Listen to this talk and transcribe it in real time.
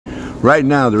Right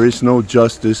now, there is no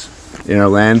justice in our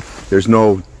land. There's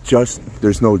no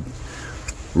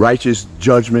righteous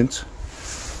judgment.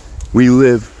 We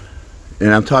live,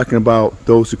 and I'm talking about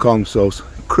those who call themselves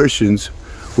Christians,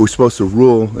 who are supposed to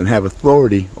rule and have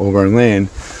authority over our land.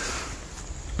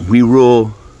 We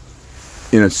rule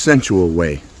in a sensual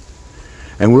way.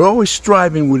 And we're always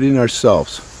striving within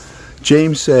ourselves.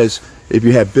 James says, if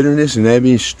you have bitterness and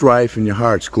envy and strife in your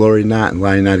hearts, glory not and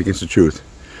lie not against the truth.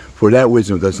 For that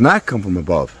wisdom does not come from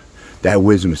above. That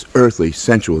wisdom is earthly,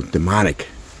 sensual, demonic.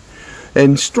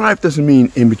 And strife doesn't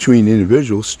mean in between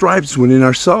individuals. Strife is within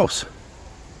ourselves.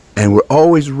 And we're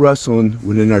always wrestling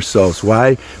within ourselves.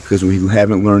 Why? Because we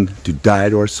haven't learned to die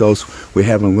to ourselves. We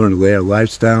haven't learned to lay our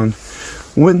lives down.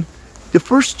 When the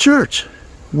first church,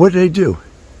 what did they do?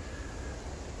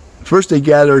 First they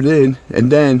gathered in,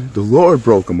 and then the Lord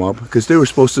broke them up because they were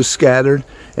supposed to scatter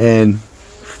and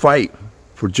fight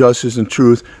for justice and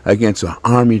truth against an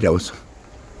army that was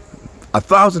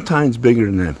 1,000 times bigger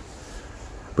than them.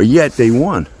 But yet they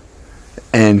won.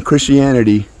 And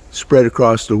Christianity spread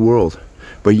across the world.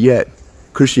 But yet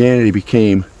Christianity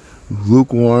became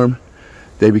lukewarm.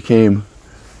 They became,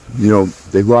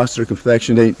 they lost their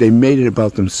confection. They made it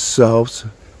about themselves.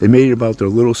 They made it about their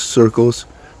little circles.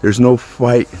 There's no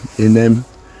fight in them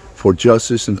for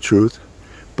justice and truth.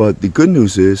 But the good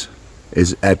news is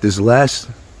at this last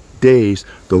days,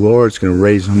 the Lord's going to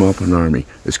raise them up an army.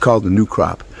 It's called the new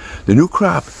crop. The new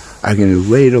crop are going to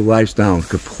lay their lives down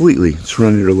completely,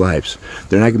 surrender their lives.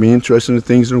 They're not going to be interested in the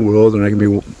things in the world. They're not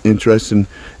going to be interested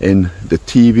in the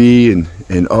TV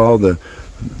and all the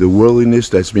worldliness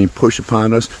that's being pushed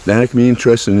upon us. They're not going to be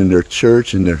interested in their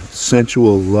church and their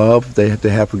sensual love they have to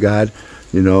have for God,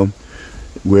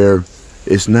 where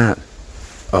it's not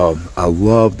a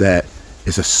love that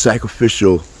is a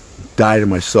sacrificial die to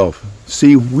myself.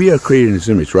 See, we are created in His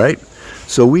image, right?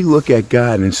 So we look at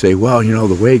God and say, well,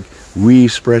 the way we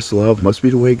express love must be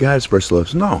the way God expresses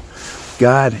love. No.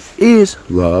 God is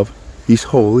love. He's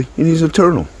holy and He's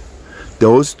eternal.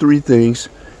 Those three things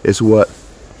is what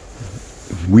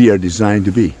we are designed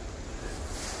to be.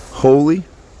 Holy,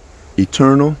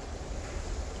 eternal,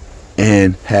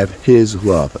 and have His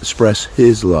love. Express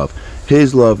His love.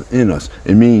 His love in us.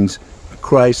 It means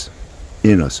Christ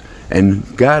in us.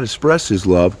 And God expressed His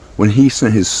love when He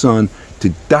sent His Son to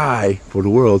die for the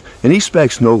world. And He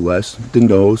expects no less than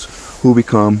those who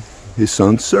become His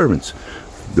Son's servants,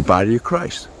 the body of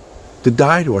Christ, to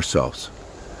die to ourselves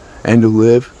and to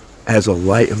live as a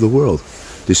light of the world,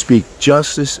 to speak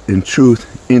justice and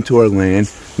truth into our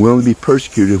land, willing to be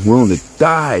persecuted, willing to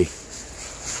die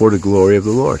for the glory of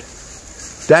the Lord.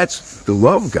 That's the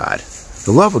love of God.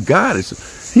 The love of God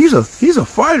is, He's a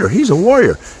fighter. He's a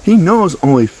warrior. He knows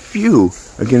only few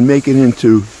are going to make it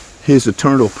into His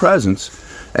eternal presence,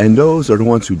 and those are the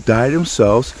ones who die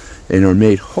themselves and are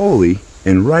made holy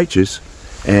and righteous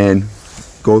and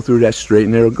go through that straight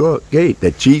and narrow gate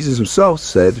that Jesus Himself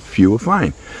said few will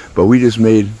find. But we just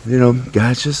made,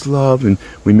 God's just love, and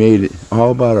we made it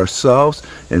all about ourselves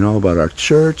and all about our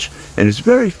church, and there's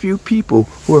very few people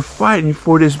who are fighting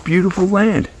for this beautiful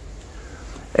land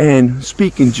and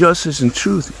speaking justice and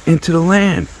truth into the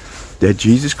land. That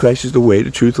Jesus Christ is the way,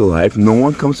 the truth, the life. No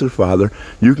one comes to the Father.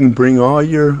 You can bring all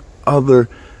your other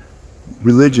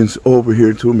religions over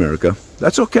here to America.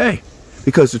 That's okay,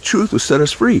 because the truth will set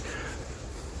us free.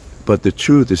 But the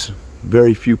truth is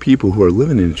very few people who are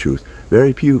living in the truth.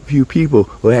 Very few people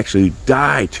who actually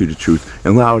die to the truth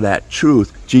and allow that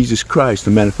truth, Jesus Christ,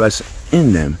 to manifest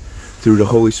in them through the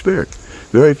Holy Spirit.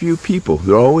 Very few people.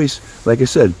 They're always, like I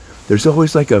said, there's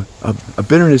always like a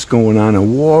bitterness going on, a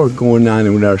war going on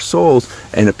in our souls,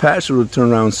 and the pastor will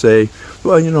turn around and say,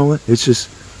 well, it's just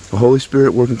the Holy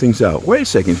Spirit working things out. Wait a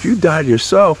second, if you die to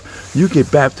yourself, you get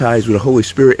baptized with the Holy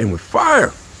Spirit and with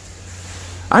fire.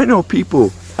 I know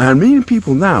people, I'm meeting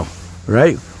people now,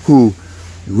 right, who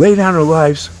lay down their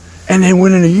lives, and then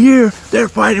within a year, they're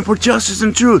fighting for justice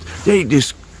and truth. They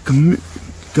just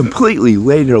completely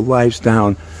laid their lives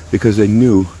down because they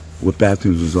knew what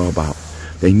baptism was all about.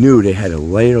 They knew they had to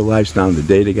lay their lives down the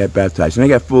day they got baptized. And they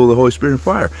got full of the Holy Spirit and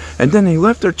fire. And then they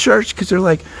left their church because they're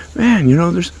like, man,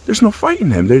 there's no fight in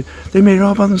them. They made it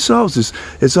all by themselves.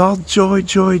 It's all joy,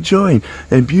 joy, joy,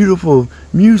 and beautiful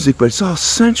music, but it's all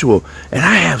sensual. And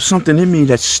I have something in me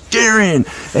that's stirring,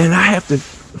 and I have to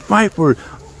fight for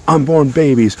unborn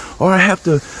babies, or I have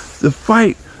to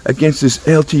fight against this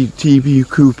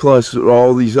LGBTQ plus,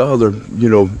 all these other,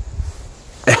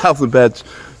 alphabets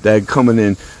that are coming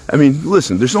in. I mean,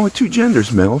 listen, there's only two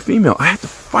genders, male and female. I have to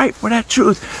fight for that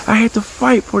truth. I have to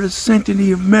fight for the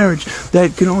sanctity of marriage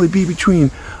that can only be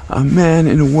between a man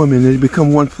and a woman, and they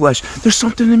become one flesh. There's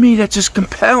something in me that's just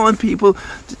compelling people,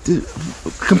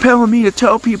 compelling me to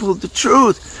tell people the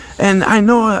truth. And I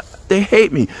know they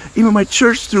hate me. Even my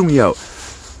church threw me out.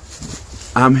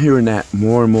 I'm hearing that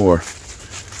more and more.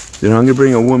 Then I'm going to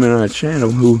bring a woman on a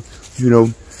channel who, you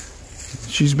know,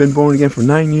 she's been born again for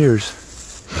 9 years.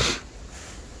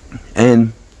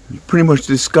 And pretty much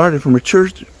discarded from her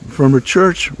church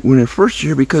in her first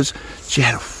year because she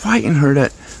had a fight in her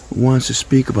that wants to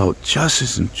speak about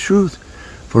justice and truth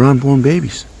for unborn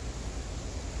babies.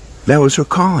 That was her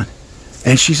calling.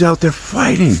 And she's out there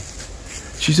fighting.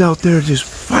 She's out there just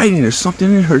fighting. There's something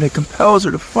in her that compels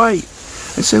her to fight.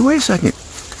 And say, wait a second.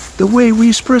 The way we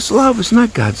express love is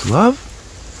not God's love.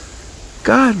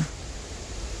 God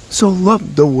so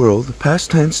loved the world, the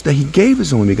past tense, that he gave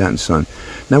his only begotten Son.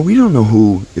 Now, we don't know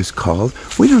who is called.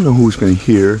 We don't know who's going to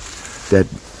hear that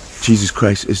Jesus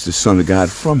Christ is the Son of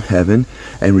God from heaven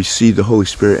and receive the Holy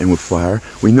Spirit and with fire.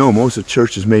 We know most of the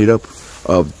church is made up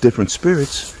of different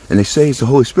spirits, and they say it's the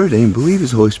Holy Spirit. They didn't believe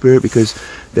it's the Holy Spirit because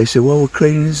they say, well, we're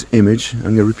creating his image. I'm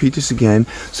going to repeat this again.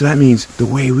 So that means the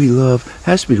way we love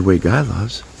has to be the way God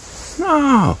loves.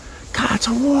 No, God's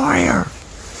a warrior.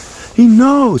 He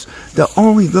knows that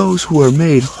only those who are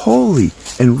made holy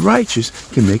and righteous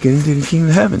can make it into the kingdom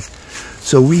of heaven.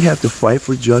 So we have to fight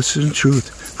for justice and truth,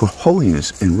 for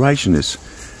holiness and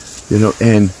righteousness. You know,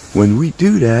 and when we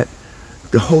do that,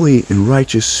 the holy and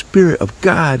righteous Spirit of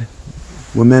God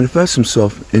will manifest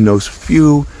himself in those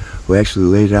few who actually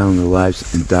lay down their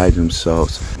lives and die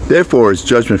themselves. Therefore is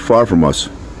judgment far from us.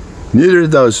 Neither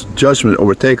does judgment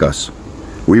overtake us.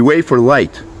 We wait for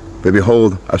light, but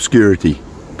behold obscurity.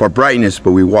 For brightness,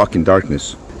 but we walk in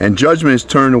darkness. And judgment is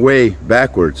turned away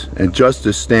backwards, and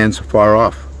justice stands far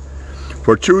off.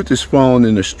 For truth is fallen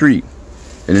in the street,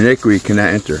 and iniquity cannot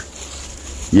enter.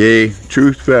 Yea,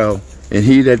 truth fell, and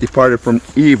he that departed from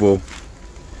evil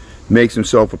makes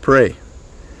himself a prey.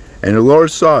 And the Lord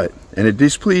saw it, and it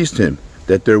displeased him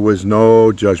that there was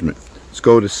no judgment. Let's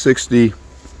go to 60,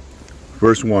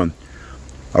 verse 1.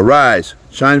 Arise,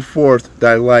 shine forth,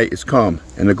 thy light is come,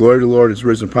 and the glory of the Lord is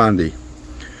risen upon thee.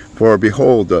 For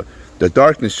behold, the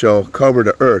darkness shall cover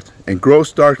the earth, and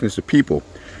gross darkness the people.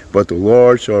 But the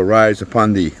Lord shall arise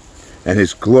upon thee, and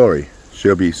his glory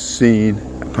shall be seen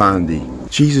upon thee.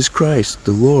 Jesus Christ,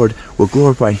 the Lord, will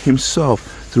glorify himself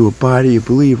through a body of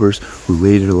believers who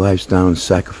laid their lives down and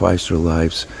sacrificed their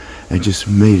lives and just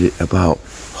made it about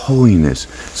holiness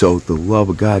so the love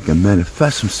of God can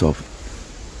manifest himself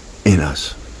in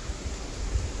us.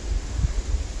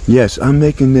 Yes, I'm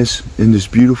making this in this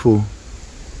beautiful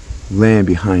land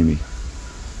behind me.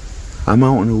 I'm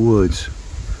out in the woods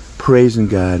praising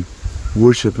God,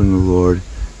 worshiping the Lord,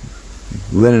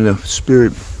 letting the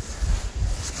Spirit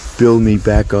build me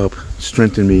back up,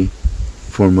 strengthen me,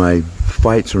 for my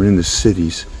fights are in the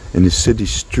cities, in the city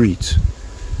streets,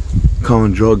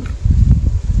 calling drug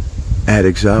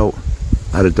addicts out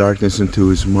of darkness into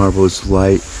his marvelous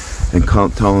light, and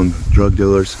telling drug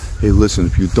dealers, hey, listen,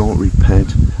 if you don't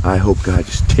repent, I hope God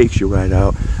just takes you right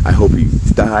out. I hope you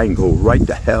die and go right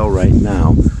to hell right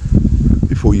now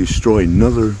before you destroy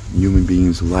another human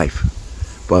being's life.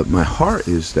 But my heart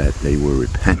is that they will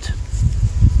repent.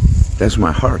 That's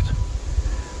my heart.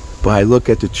 But I look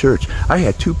at the church. I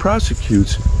had two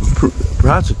prostitutes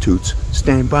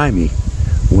stand by me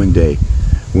one day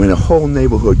when a whole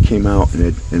neighborhood came out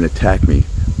and attacked me.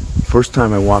 First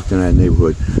time I walked in that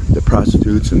neighborhood, the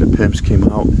prostitutes and the pimps came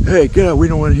out. Hey, get out, we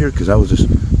don't want to hear it, because I was just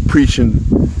preaching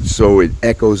so it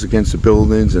echoes against the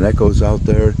buildings and echoes out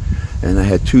there. And I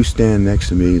had two stand next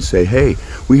to me and say, hey,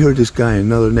 we heard this guy in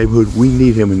another neighborhood, we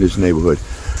need him in this neighborhood.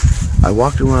 I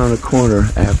walked around the corner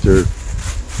after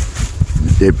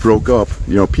they broke up.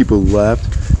 You know, people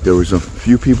left. There was a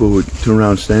few people who turned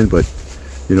around and stand, but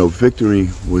you know, victory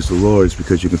was the Lord's,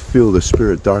 because you can feel the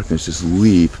spirit of darkness just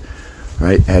leave.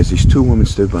 Right, as these two women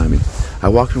stood by me. I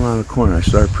walked around the corner, I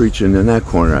started preaching in that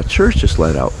corner. A church just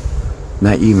let out.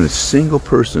 Not even a single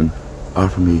person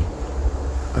offered me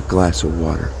a glass of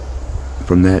water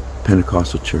from that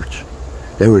Pentecostal church.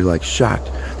 They were like shocked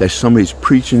that somebody's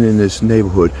preaching in this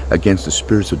neighborhood against the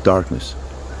spirits of darkness.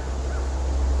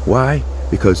 Why?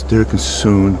 Because they're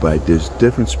consumed by these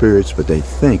different spirits, but they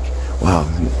think, wow,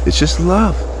 it's just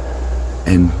love.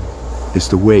 And it's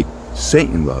the way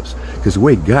Satan loves. Because the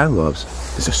way God loves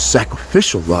is a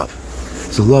sacrificial love.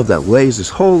 It's a love that lays his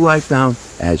whole life down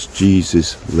as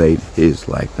Jesus laid his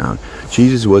life down.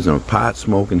 Jesus wasn't a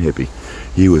pot-smoking hippie.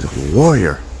 He was a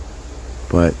warrior.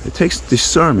 But it takes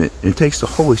discernment, and it takes the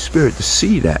Holy Spirit to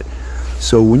see that.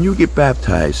 So when you get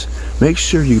baptized, make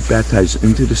sure you get baptized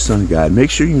into the Son of God. Make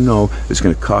sure you know it's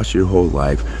going to cost you your whole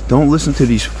life. Don't listen to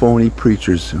these phony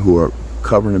preachers who are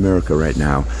covering America right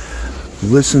now.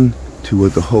 Listen to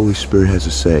what the Holy Spirit has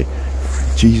to say.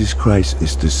 Jesus Christ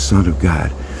is the Son of God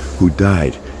who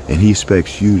died, and he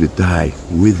expects you to die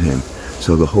with him,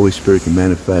 so the Holy Spirit can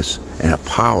manifest and have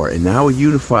power, and now will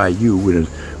unify you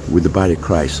with the body of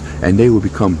Christ, and they will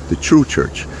become the true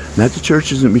church. Not the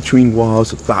churches in between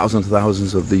walls of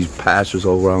thousands of these pastors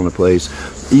all around the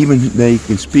place. Even they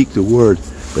can speak the word,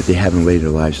 but they haven't laid their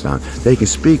lives down. They can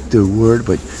speak the word,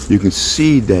 but you can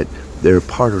see that they're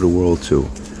part of the world too.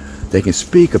 They can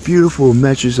speak a beautiful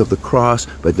message of the cross,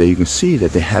 but you can see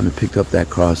that they haven't picked up that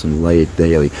cross and lay it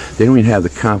daily. They don't even have the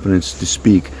confidence to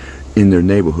speak in their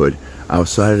neighborhood.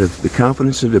 Outside of the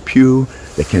confidence of the pew,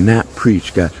 they cannot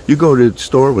preach God. You go to the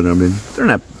store with them, and they're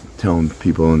not telling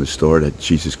people in the store that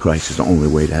Jesus Christ is the only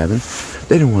way to heaven.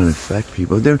 They don't want to affect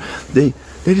people.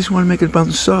 They just want to make it about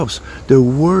themselves. They're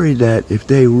worried that if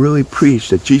they really preach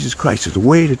that Jesus Christ is the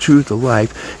way, the truth, the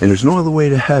life, and there's no other way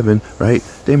to heaven, right,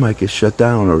 they might get shut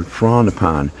down or frowned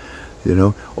upon, you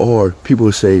know. Or people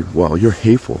will say, well, you're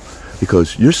hateful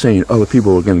because you're saying other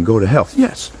people are going to go to hell.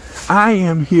 Yes, I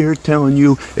am here telling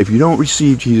you, if you don't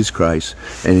receive Jesus Christ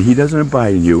and he doesn't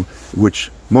abide in you,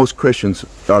 which most Christians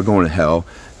are going to hell,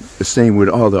 the same with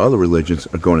all the other religions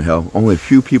are going to hell. Only a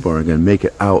few people are going to make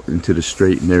it out into the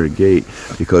straight and narrow gate,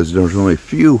 because there's only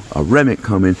a remnant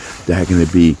coming that are going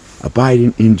to be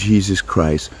abiding in Jesus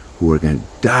Christ, who are going to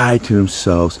die to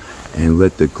themselves and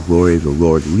let the glory of the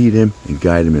Lord lead him and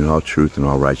guide him in all truth and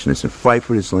all righteousness, and fight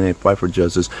for this land, fight for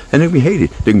justice. And they're going to be hated.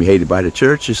 They're going to be hated by the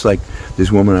church, just like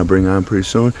this woman I'll bring on pretty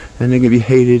soon, and they're going to be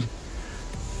hated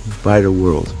by the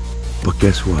world. But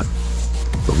guess what?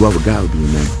 The love of God will be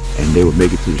in them, and they will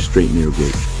make it through the straight and narrow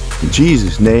gate. In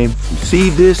Jesus' name,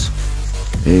 receive this.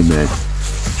 Amen.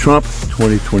 Trump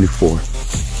 2024.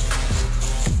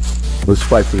 Let's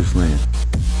fight for this land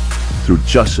through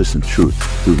justice and truth,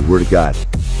 through the Word of God.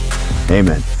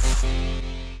 Amen.